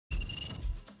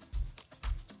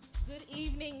Good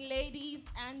evening, ladies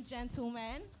and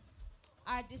gentlemen,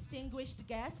 our distinguished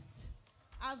guests,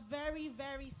 our very,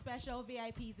 very special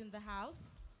VIPs in the house,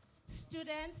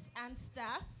 students and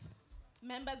staff,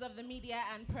 members of the media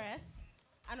and press,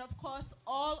 and of course,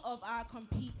 all of our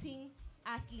competing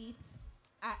athletes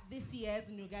at this year's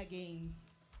NUGA Games.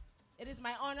 It is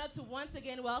my honor to once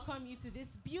again welcome you to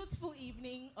this beautiful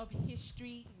evening of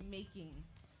history making.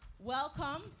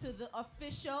 Welcome to the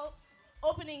official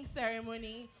opening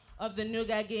ceremony of the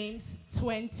NUGA Games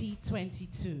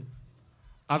 2022.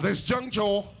 At this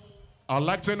juncture, I'd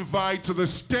like to invite to the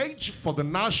stage for the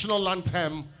national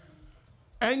anthem,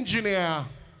 engineer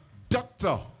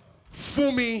Dr.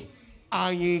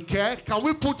 FunmiAyinke. Can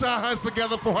we put our hands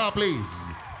together for her,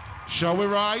 please? Shall we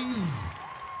rise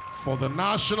for the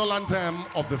national anthem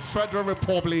of the Federal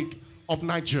Republic of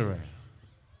Nigeria?